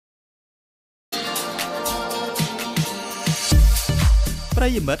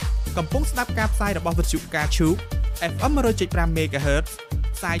ប្រិយមិត្តកំពុងស្ដាប់ការផ្សាយរបស់វិទ្យុការឈូក FM 105 MHz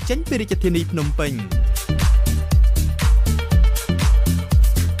ផ្សាយចេញពីរាជធានីភ្នំពេញ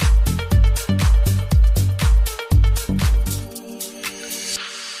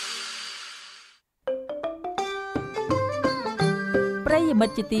ប្រិយមិ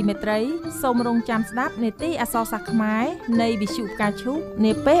ត្តជាទីមេត្រីសូមរងចាំស្ដាប់នាទីអក្សរសាស្ត្រខ្មែរនៃវិទ្យុការឈូក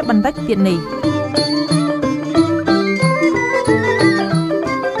នាពេលបន្តិចទៀតនេះ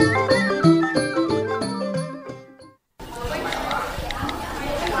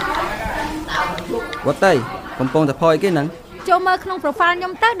វត្តៃកំពុងតែផយគេហ្នឹងចូលមើលក្នុង profile ខ្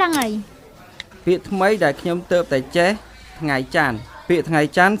ញុំទៅដឹងហើយពាក្យថ្មីដែលខ្ញុំទៅតែចេះថ្ងៃច័ន្ទពាក្យថ្ងៃ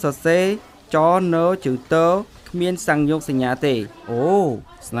ច័ន្ទសរសេរចណជឺតគ្មានសង្យុកសញ្ញាទេអូ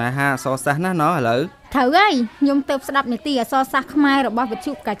ស្នេហាអក្សរសាស្ត្រណាស់ណោះឥឡូវត្រូវហើយខ្ញុំទៅស្ដាប់នីតិអក្សរសាស្ត្រខ្មែររបស់វិទ្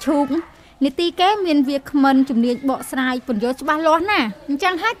យុកាឈូកនីតិគេមានវាគ្មិនជំនាញបកស្រាយពន្យល់ច្បាស់លាស់ណាស់អញ្ចឹ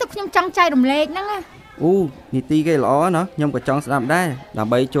ងហើយទៅខ្ញុំចង់ចែករំលែកហ្នឹងណាអូនីតិគេល្អណាស់ខ្ញុំក៏ចង់ស្ដាប់ដែរដើ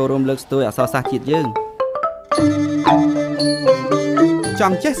ម្បីចូលរួមលើកស្ទួយអក្សរសាស្ត្រជាតិយើងច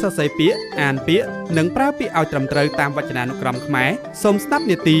ង់ចេះសរសេរពាក្យអានពាក្យនិងប្រើពាក្យឲ្យត្រឹមត្រូវតាមវចនានុក្រមខ្មែរសូមស្ដាប់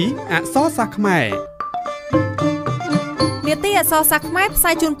នីតិអក្សរសាស្ត្រខ្មែរនាទីអក្សរសាស្ត្រខ្មែរផ្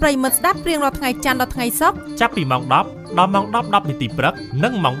សាយជូនប្រិយមិត្តស្ដាប់រៀងរាល់ថ្ងៃច័ន្ទដល់ថ្ងៃសុក្រចាប់ពីម៉ោង10ដល់ម៉ោង10:10នាទីព្រឹកនិ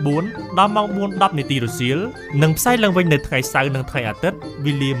ងម៉ោង4ដល់ម៉ោង4:10នាទីរសៀលនិងផ្សាយឡើងវិញនៅថ្ងៃសៅរ៍និងថ្ងៃអាទិត្យ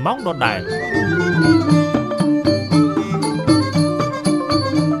វេលាម៉ោងដដែល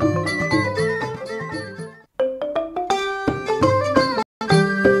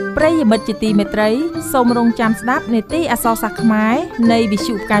ប្រិយមិត្តជាទីមេត្រីសូមរងចាំស្ដាប់នាទីអក្សរសាស្ត្រខ្មែរនៃវិទ្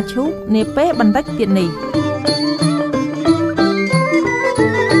យុការឈូកនាពេលបន្តិចទៀតនេះ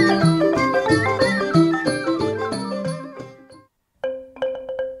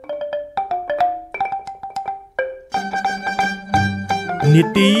នី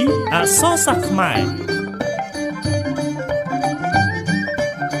តិអក្សរសាស្ត្រខ្មែរ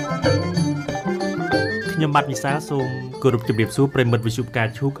ខ្ញុំបាទវិសាលសូមគោរពជម្រាបសួរប្រិយមិត្តវិទ្យុការ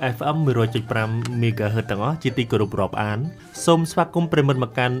ឈូក FM 105 MHz ទាំងអស់ជាទីគោរពរាប់អានសូមស្វាគមន៍ប្រិយមិត្តម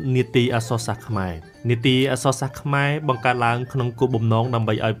កកាន់នីតិអក្សរសាស្ត្រខ្មែរនីតិអក្សរសាស្ត្រខ្មែរបង្កើតឡើងក្នុងគោលបំណងដើម្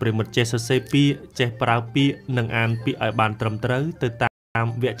បីឲ្យប្រិយមិត្តចេះសរសេរពាក្យចេះប្រើពាក្យនិងអានពាក្យឲ្យបានត្រឹមត្រូវទៅតាម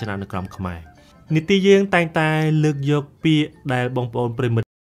វចនានុក្រមខ្មែរនីតិយើងតែងតែលើកយកពាក្យដែលបងប្អូនប្រិយមិត្ត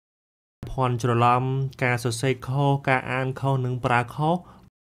ភ័ន្តច្រឡំការសរសេរខុសការអានខុសនិងប្រើខុស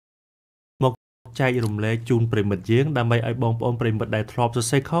មកចែករំលែកជូនប្រិយមិត្តយើងដើម្បីឲ្យបងប្អូនប្រិយមិត្តដែលធ្លាប់សរ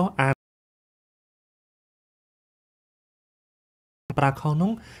សេរខុសអានប្រើខុស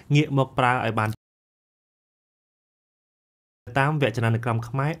នោះងាកមកប្រើឲ្យបានតាមវចនានុក្រម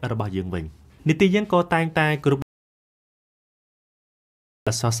ខ្មែររបស់យើងវិញនីតិយើងក៏តែងតែគ្រប់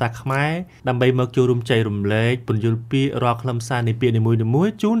អក្សរសាស្ត្រខ្មែរដើម្បីមកចូលរួមចែករំលែកពន្យល់ពាក្យរាល់ខ្លឹមសារនៃពាក្យនីមួយ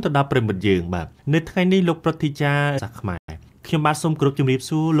ៗជូនទៅដល់ប្រិយមិត្តយើងបាទនៅថ្ងៃនេះលោកប្រតិចារសាស្ត្រខ្មែរខ្ញុំបាទសូមគោរពជម្រាប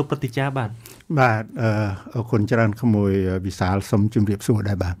សួរលោកប្រតិចារបាទអរគុណច្រើនក្មួយវិសាលសូមជម្រាបសួរ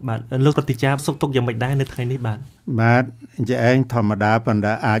ដែរបាទលោកប្រតិចារសុខទុក្ខយ៉ាងម៉េចដែរនៅថ្ងៃនេះបាទអញ្ចឹងឯងធម្មតាប៉ុន្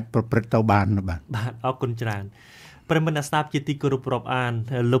តែអាចប្រព្រឹត្តទៅបានបាទអរគុណច្រើនប្រិយមិត្តអ្នកស្ដាប់ជាទីគោរពរាប់អាន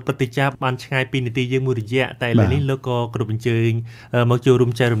លោកប្រតិចារបានឆ្ងាយពីនីតិយើងមួយរយៈតែឥឡូវនេះលោកក៏គ្រប់អញ្ជើញមកចូលរួ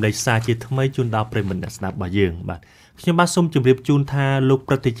មចែករំលែកសារជាថ្មីជូនដល់ប្រិយមិត្តអ្នកស្ដាប់របស់យើងបាទខ្ញុំបាទសូមជម្រាបជូនថាលោក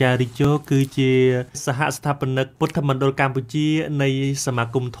ប្រតិចាររីជោគឺជាសហស្ថាបនិកពុទ្ធមណ្ឌលកម្ពុជានៃសមា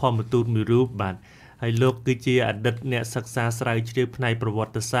គមធម្មទូតមួយរូបបាទហើយលោកគឺជាអតីតអ្នកសិក្សាស្រាវជ្រាវផ្នែកប្រវ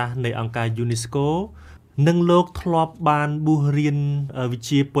ត្តិសាស្ត្រនៃអង្គការ UNESCOនិងលោកធ្លាប់បានបួសរៀនវិជ្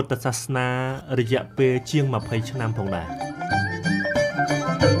ជាពុទ្ធសាសនារយៈពេលជាង20ឆ្នាំផងដែរ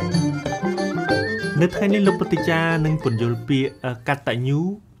នៅថ្ងៃនេះលោកប្រតិចារនឹងពន្យល់ពាក្យកតញ្ញូ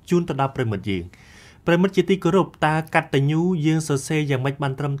ជូនទៅដល់ប្រិយមិត្តយើងប្រិយមិត្តជាទីគោរពតើកតញ្ញូយើងសរសេរយ៉ាងម៉េចបា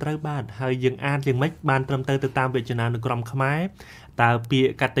នត្រឹមត្រូវបាទហើយយើងអានយ៉ាងម៉េចបានត្រឹមត្រូវទៅតាមវចនានុក្រមខ្មែរតើពាក្យ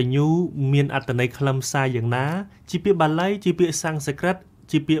កតញ្ញូមានអត្ថន័យខ្លឹមសារយ៉ាងណាជាពាក្យបាលីជាពាក្យសំស្ក្រឹត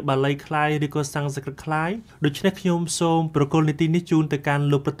ជាពាក្យបាលីคล้ายឬក៏សំស្ក្រឹតคล้ายដូច្នេះខ្ញុំសូមប្រកល់នីតិនេះជូនទៅកាន់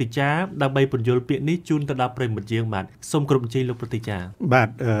លោកប្រតិចារដើម្បីពន្យល់ពាក្យនេះជូនទៅដល់ប្រិយមិត្តយើងបាទសូមគោរពអញ្ជើញលោកប្រតិចារបាទ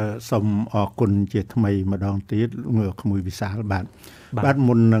សូមអរគុណជាថ្មីម្ដងទៀតក្មួយវិសាលបាទ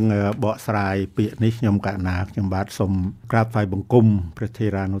មុននឹងបកស្រាយពាក្យនេះខ្ញុំខ្ញុំបាទសូមក្រាបថ្វាយបង្គំព្រះថេ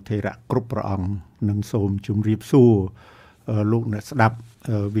រានុថេរៈគ្រប់ព្រះអង្គនិងសូមជម្រាបសួរលោកអ្នកស្ដាប់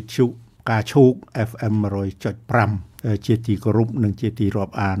វិទ្យុការឈូក FM 100.5 ជាទីគោរពនិងជាទីរា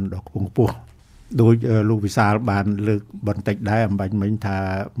ប់អានដ៏ខ្ពង់ខ្ពស់ដោយលោកវិសាលបានលើកបន្តិចដែរអំបញ្ញមិញថា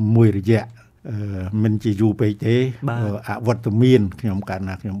មួយរយៈមិនជាយូរពេកទេអវត្តមានខ្ញុំ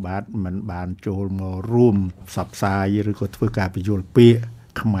ខ្ញុំបាទមិនបានចូលមករួមផ្សព្វផ្សាយឬក៏ធ្វើការបញ្យល់ពាក្យ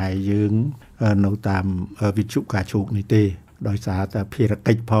ខ្មែរយើងនៅតាមវិទ្យុការឈូកនេះទេ ដោយសារតែភារ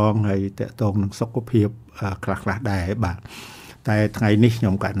កិច្ចផងហើយតកតងនឹងសុខភាពខ្លះៗដែរបាទតែថ្ងៃនេះខ្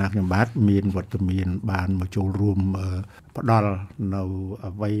ញុំកណាខ្ញុំបាទមានវត្តមានបានមកចូលរួមផ្ដល់នៅ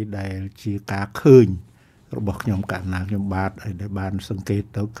អ្វីដែលជាការឃើញរបស់ខ្ញុំកណាខ្ញុំបាទហើយដែលបានសង្កេត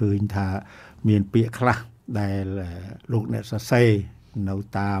ទៅឃើញថាមានពាក្យខ្លះដែលលោកអ្នកសរសេរនៅ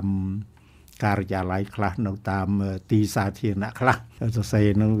តាមការិយាល័យខ្លះនៅតាមទីសាធារណៈខ្លះសរសេរ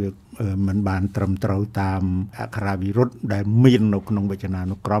នឹងវាមិនបានត្រឹមត្រូវតាមអក្ខរាវិរុទ្ធដែលមាននៅក្នុងវចនា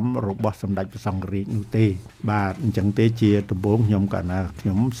នុក្រមរបស់សម្ដេចព្រះសង្ឃរាជនោះទេបាទអញ្ចឹងទេជាដំបូងខ្ញុំកណាខ្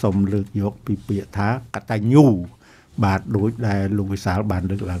ញុំសូមលើកយកពីពាក្យថាកតញ្ញូបាទដូចដែលលោកវិសាលបាន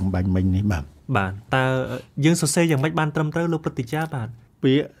លើកឡើងបាញ់មិញនេះបាទតើយើងសរសេរយ៉ាងម៉េចបានត្រឹមត្រូវលោកព្រឹទ្ធាចារ្យបាទ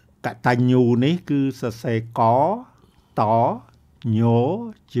ពាក្យកតញ្ញូនេះគឺសរសេរកតញោ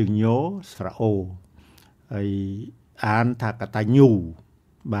ជាងញោស្រៈអូហើយអានថាកតញ្ញូ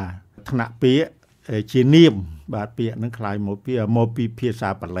បាទថ្នាក់ពាក្យជានាមបាទពាក្យហ្នឹងคล้ายមកពីភាសា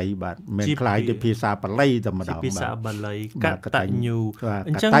បាលីបាទមិនคล้ายទៅភាសាបាលីតែម្ដងបាទភាសាបាលីកតញ្ញូ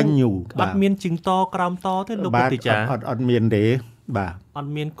អញ្ចឹងកតញ្ញូអត់មានជើងតក្រោមតទេលោកព្រឹទ្ធាចារ្យអត់មានទេបាទអ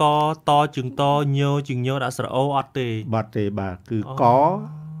ត់មានកតជើងតញោជើងញោដាក់ស្រៈអូអត់ទេបាទទេបាទគឺក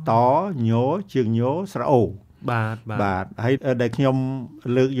តញោជើងញោស្រៈអូបាទហើយដែលខ្ញុំ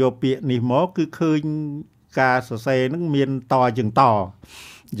លើកយកពាក្យនេះមកគឺឃើញការសរសេរនឹងមានតជាងតអ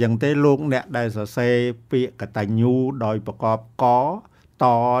ញ្ចឹងទេលោកអ្នកដែលសរសេរពាក្យកតញ្ញូដោយប្រកបកត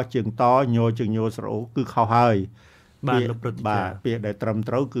ជាងតញោជាងញោស្រៈអូគឺខុសហើយបាទលោកព្រឹទ្ធាចារ្យពាក្យដែលត្រឹម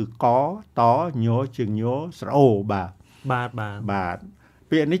ត្រូវគឺកតញោជាងញោស្រៈអូបាទ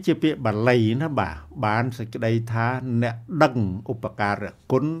ពាក្យនេះជាពាក្យបាលីណាបាទបានសេចក្តីថាអ្នកដឹងឧបការៈ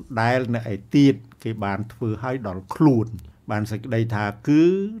គុណដែលអ្នកឯទៀតគេបានធ្វើឲ្យដល់ខ្លួនបានសេចក្តីថាគឺ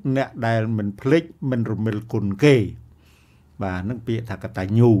អ្នកដែលមិនភ្លេចមិនរមិលគុណគេបាទនឹងពាក្យថាកត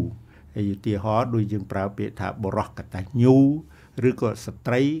ញ្ញូហើយឧទាហរណ៍ដូចយើងប្រើពាក្យថាបុរសកតញ្ញូឬក៏ស្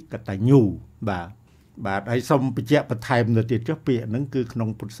ត្រីកតញ្ញូបាទហើយសូមបញ្ជាក់បន្ថែមទៅទៀតចុះពាក្យហ្នឹងគឺក្នុង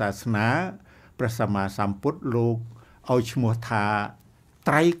ពុទ្ធសាសនាព្រះសម្មាសម្ពុទ្ធលោកឲ្យឈ្មោះថា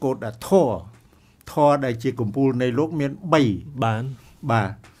ត្រៃកោដធម៌ដែលជាកំពូលនៃលោកមាន3បា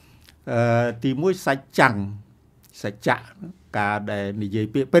ទទី1សច្ចៈការដែលនិយាយ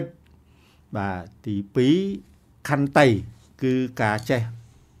ពាក្យពិតបាទទី2ខន្តីគឺការចេះ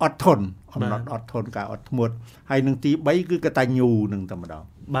អត់ធន់អំណត់អត់ធន់ការអត់ធ្មត់ហើយនឹងទី3គឺកតញ្ញូនឹងតែម្ដង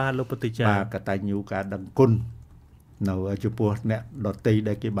បាទលោកពុទ្ធិចារ្យបាទកតញ្ញូការដឹងគុណនៅចំពោះអ្នកដតី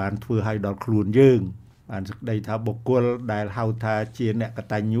ដែលគេបានធ្វើឲ្យដល់ខ្លួនយើងបានសេចក្តីថាបុគ្គលដែលហៅថាជាអ្នកក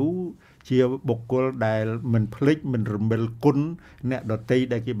តញ្ញូជាបុគ្គលដែលមិនភ្លេចមិនរមិលគុណអ្នកដតី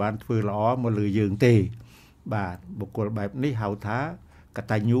ដែលគេបានធ្វើល្អមកលើយើងទេបាទបុគ្គលបែបនេះហៅថាក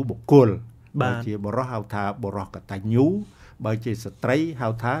តញ្ញូបុគ្គលបើជាបុរសហៅថាបុរសកតញ្ញូបើជាស្ត្រីហៅ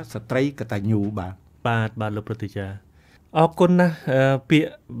ថាស្ត្រីកតញ្ញូបាទលោកព្រឹទ្ធាចារ្យអរគុណណាស់ពាក្យ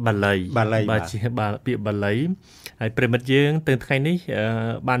បាលីបាទជាពាក្យបាលីហើយប្រិមិត្តយើងទៅថ្ងៃនេះ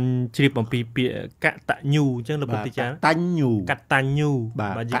បានជ្រាបអំពីពាក្យកតញ្ញូអញ្ចឹងលោកព្រឹទ្ធាចារ្យកតញ្ញូបា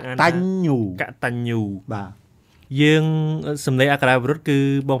ទយើងអានថាកតញ្ញូបាទយើងសំឡេងអក្ខរាវិរុទ្ធគឺ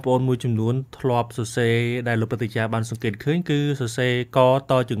បងប្អូនមួយចំនួនធ្លាប់សរសេរដែលលោកព្រឹទ្ធាចារ្យបានសង្កេតឃើញគឺសរសេរក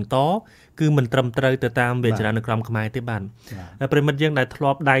តជើងតគឺមិនត្រឹមត្រូវទៅតាមវចនានុក្រមខ្មែរទេបាទប្រិមិត្តយើងដែលធ្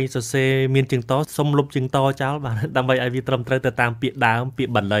លាប់ដៃសរសេរមានជើងតសុំលុបជើងតចោលបាទដើម្បីឲ្យវាត្រឹមត្រូវទៅតាមពាក្យដើមពាក្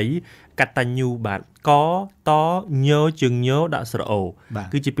យបាលីកតញ្ញូបាទកតញោជើងញោដាក់ស្រៈអូ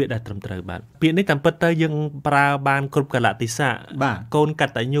គឺជាពាក្យដែលត្រឹមត្រូវបាទពាក្យនេះតាមពិតទៅយើងប្រើបានគ្រប់កលៈទេសៈកូនក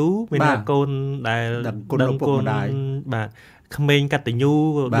តញ្ញូមានថាកូនដែលដឹងគុណបាទក្មេងកតញ្ញូ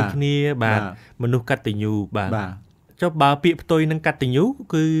ដូចគ្នាបាទមនុស្សកតញ្ញូបាទចុះបើពាក្យផ្ទុយនឹងកតញ្ញូ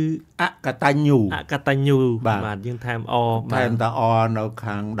គឺអកតញ្ញូបាទយើងថែមអថែមតអនៅ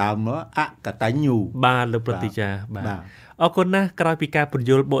ខាងដើមនោះអកតញ្ញូបាទលោកព្រឹទ្ធាចារ្យបាទអរគុណណាស់ក្រោយពីការពន្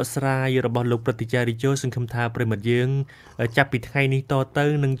យល់បកស្រាយរបស់លោកព្រឹទ្ធាចារ្យរីជោសង្ឃឹមថាប្រិមត្តយើងចាប់ពីថ្ងៃនេះតទៅ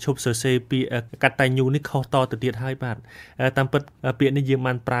នឹងឈប់សរសេរពាក្យកតញ្ញូនេះខុសតទៅទៀតហើយបាទតាមពិតពាក្យនេះយើង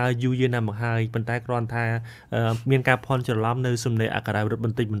បានប្រើយូរណាស់មកហើយប៉ុន្តែគ្រាន់ថាមានការភ័ន្តច្រឡំនៅសំឡេងអក្ខរាវិរុទ្ធប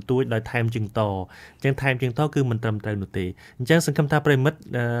ន្តិចបន្តួចដោយថែមជើងតអញ្ចឹងថែមជើងតគឺមិនត្រឹមត្រូវនោះទេអញ្ចឹងសង្ឃឹមថាប្រិមិត្ត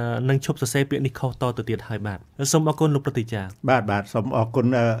នឹងឈប់សរសេរពាក្យនេះខុសតទៅទៀតហើយបាទសូមអរគុណលោកព្រឹទ្ធាចារ្យបាទសូមអរគុណ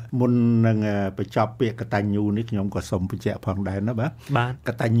មុននឹងបញ្ចប់ពាក្យកតញ្ញូនេះខ្ញុំក៏សូមបញ្ជាក់ផងដែរណាបាទក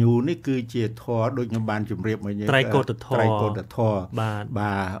តញ្ញូនេះគឺជាធម៌ដូចខ្ញុំបានជម្រាបមកត្រៃកោតធម៌បាទ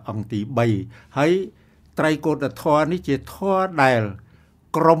អង្គទី3ហើយត្រៃកោតធម៌នេះជាធម៌ដែល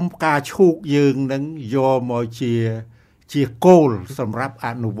ក្រុមការឈូកយើងនឹងយកមកជាគោលសម្រាប់អ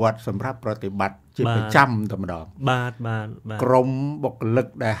នុវត្តសម្រាប់ប្រតិបត្តិជាប្រចាំតែម្ដងបាទក្រុមបុគ្គលិក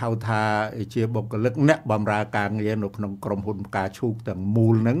ដែលហៅថាជាបុគ្គលិកអ្នកបម្រើការងារនៅក្នុងក្រុមហ៊ុនការឈូកទាំងមូ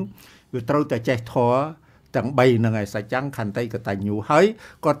លហ្នឹងវាត្រូវតែចេះធម៌ ទាំង3នឹងឯសច្ចាំងខន្តីកតញ្ញូហើយ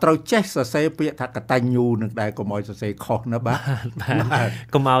ក៏ត្រូវចេះសរសេរពាក្យថាកតញ្ញូនឹងដែរកុំឲ្យសរសេរខុសណាបាទ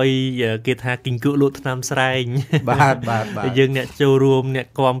កុំឲ្យគេថាគិញគក់លក់ថ្នាំស្រែងបាទយើងអ្នកចូលរួមអ្នក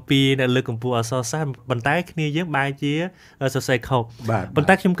គាំពៀអ្នកលើកកម្ពស់អក្សរសាស្ត្រប៉ុន្តែគ្នាយើងបែរជាសរសេរខុសប៉ុន្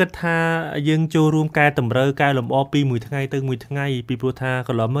តែខ្ញុំគិតថាយើងចូលរួមកែតម្រូវកែលម្អពីមួយថ្ងៃទៅមួយថ្ងៃពីព្រោះថាក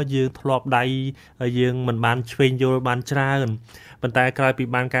ន្លងមកយើងធ្លាប់ដៃយើងមិនបានឆ្វេងយល់បានច្រើនប៉ុន្តែក្រោយពី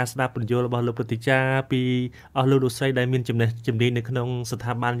បានការស្ដាប់ពន្យល់របស់លោកប្រតិចាពីអស់លោកលោកស្រីដែលមានចំណេះជំនាញនៅក្នុងស្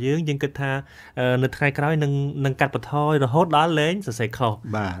ថាប័នយើងគិតថានៅថ្ងៃក្រោយនឹងកាត់បន្ថយរហូតដល់លែងសរសេរខុស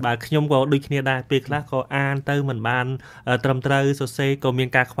បាទខ្ញុំក៏ដូចគ្នាដែរពេលខ្លះក៏អានទៅមិនបានត្រឹមត្រូវសរសេរក៏មាន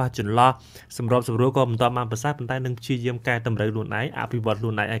ការខ្វះចន្លោះសម្របសម្រួលក៏មិនទាន់បានប្រសើរប៉ុន្តែនឹងព្យាយាមកែតម្រូវខ្លួនឯងអភិវឌ្ឍខ្លួ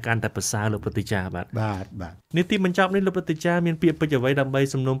នឯងឲ្យកាន់តែប្រសើរលោកប្រតិចាបាទនីតិបញ្ចប់នេះលោកប្រតិចាមានពាក្យពេចន៍អ្វីដើម្បី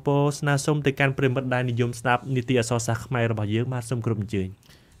សំណូមពរស្នើសុំទៅកាន់ប្រិមិត្តដែលនិយមស្ដាប់នីតិអក្សរសាស្ត្រខ្មែររបស់យើងបាទសូមគ្រប់អញ្ជើញ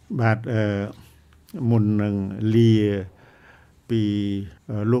បាទមុននឹងលាពី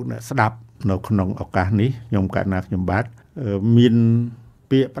លោកអ្នកស្ដាប់នៅក្នុងឱកាសនេះខ្ញុំកណាខ្ញុំបាទមាន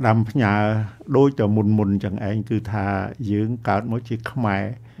ពាក្យផ្ដាំផ្ញើដូចតែមុនចឹងឯងគឺថាយើងកើតមកជាខ្មែរ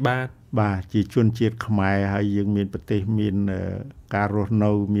បាទជាជនជាតិខ្មែរហើយយើងមានប្រទេសមានការរស់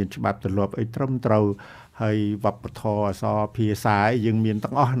នៅមានច្បាប់ទម្លាប់អីត្រឹមត្រូវហើយវប្បធម៌អក្សរភាសាយើងមាន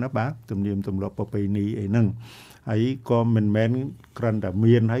ទាំងអស់ណាបាទទំនៀមទម្លាប់ប្រពៃណីអីហ្នឹងហើយក៏មិនមែនគ្រាន់តែ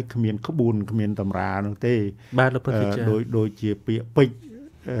មានហើយគ្មានក្បួនគ្មានតម្រានោះទេបាទលោកប្រតិចាដូចជាពាក្យពេចន៍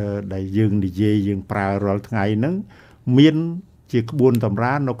ដែលយើងនិយាយយើងប្រើរាល់ថ្ងៃហ្នឹងមានជាក្បួនតម្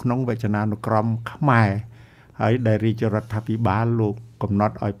រានៅក្នុងវចនានុក្រមខ្មែរហើយដែលរាជរដ្ឋាភិបាលលោកកំណ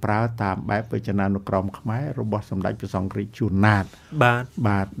ត់ឲ្យប្រើតាមបែបវចនានុក្រមខ្មែររបស់សម្ដេចព្រះសង្ឃរាជជួនណាត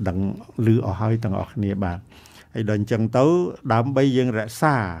បាទដឹងឮអស់ហើយទាំងអស់គ្នាបាទហើយដល់អញ្ចឹងទៅដើម្បីយើងរក្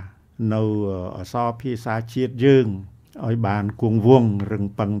សានៅអក្សរភាសាជាតិយើងឲ្យបានគង់វង្សរឹង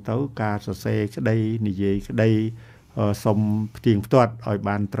ប៉ឹងទៅការសរសេរក្តីនិយាយក្តីសូមផ្ទៀងផ្ទាត់ឲ្យ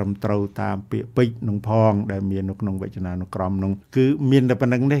បានត្រឹមត្រូវតាមពាក្យពេចន៍នឹងផងដែលមាននៅក្នុងវចនានុក្រមនោះគឺមានតែប៉ុ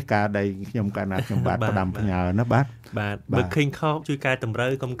ណ្្នឹងទេការដែលខ្ញុំកាលណាខ្ញុំបាទផ្ដាំផ្ញើណាបាទបើឃើញខុសជួយកែតម្រូ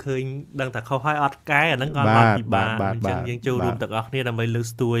វកុំឃើញដឹងថាខុសហើយអត់កែអាហ្នឹងអត់ពិបាកអញ្ចឹងយើងចូលរួមទាំងអស់គ្នាដើម្បីលើក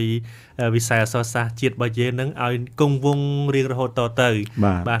ស្ទួយវិស័យអក្សរសាស្ត្រជាតិរបស់យើងហ្នឹងឲ្យគង់វង្សរៀងរហូតតទៅ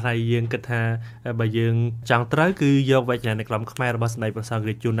បាទហើយយើងគិតថាបើយើងចង់ត្រូវគឺយកវចនានុក្រមខ្មែររបស់សម្ដេចព្រះសង្ឃ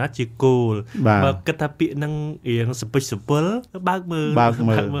រាជជួនណាតជាគោលបើគិតថាពាក្យហ្នឹងរៀងសពិចសពិលបើកមើល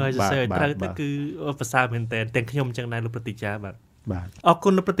ឲ្យសរសេរឲ្យត្រូវទៅគឺប្រសើរមែនតើទាំងខ្ញុំអញ្ចឹងដែរលោកប្រតិចាបាទអរគុ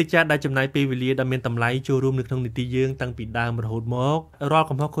ណលោកប្រតិចាដែលចំណាយពេលវេលាដ៏មានតម្លៃចូលរួមនៅក្នុងនីតិយើងតាំងពីដើមរហូតមករាល់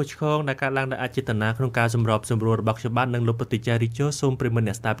កំហុសខុសឆ្គងដែលកើតឡើងដោយអចេតនាក្នុងការសម្របសម្រួលរបស់ខ្ញុំបាទនិងលោកប្រតិចារីជោសូមប្រិមត្ត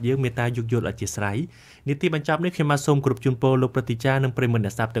អ្នកស្ដាប់យើងមេត្តាយោគយល់អធិស្ឋាននីតិបញ្ចប់នេះខ្ញុំបាទសូមគោរពជូនពរលោកប្រតិចានិងប្រិមត្តអ្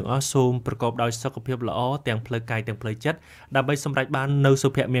នកស្ដាប់ទាំងអស់សូមប្រកបដោយសុខភាពល្អទាំងផ្លូវកាយទាំងផ្លូវចិត្តដើម្បីសម្រេចបាននូវសុ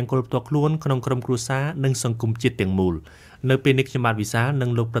ភមង្គលផ្ទាល់ខ្លួនក្នុងក្រុមគ្រួសារនិងសង្គមជាតិទាំងមូលនៅពេលនេះខ្ញុំបាទវិសាលនិង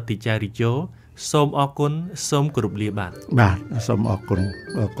លោកប្រតិចារីជោសូមអរគុណសូមគោរពលាបាទសូមអរគុណ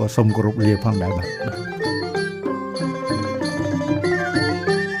ក៏សូមគោរពលាផងដែរបាទ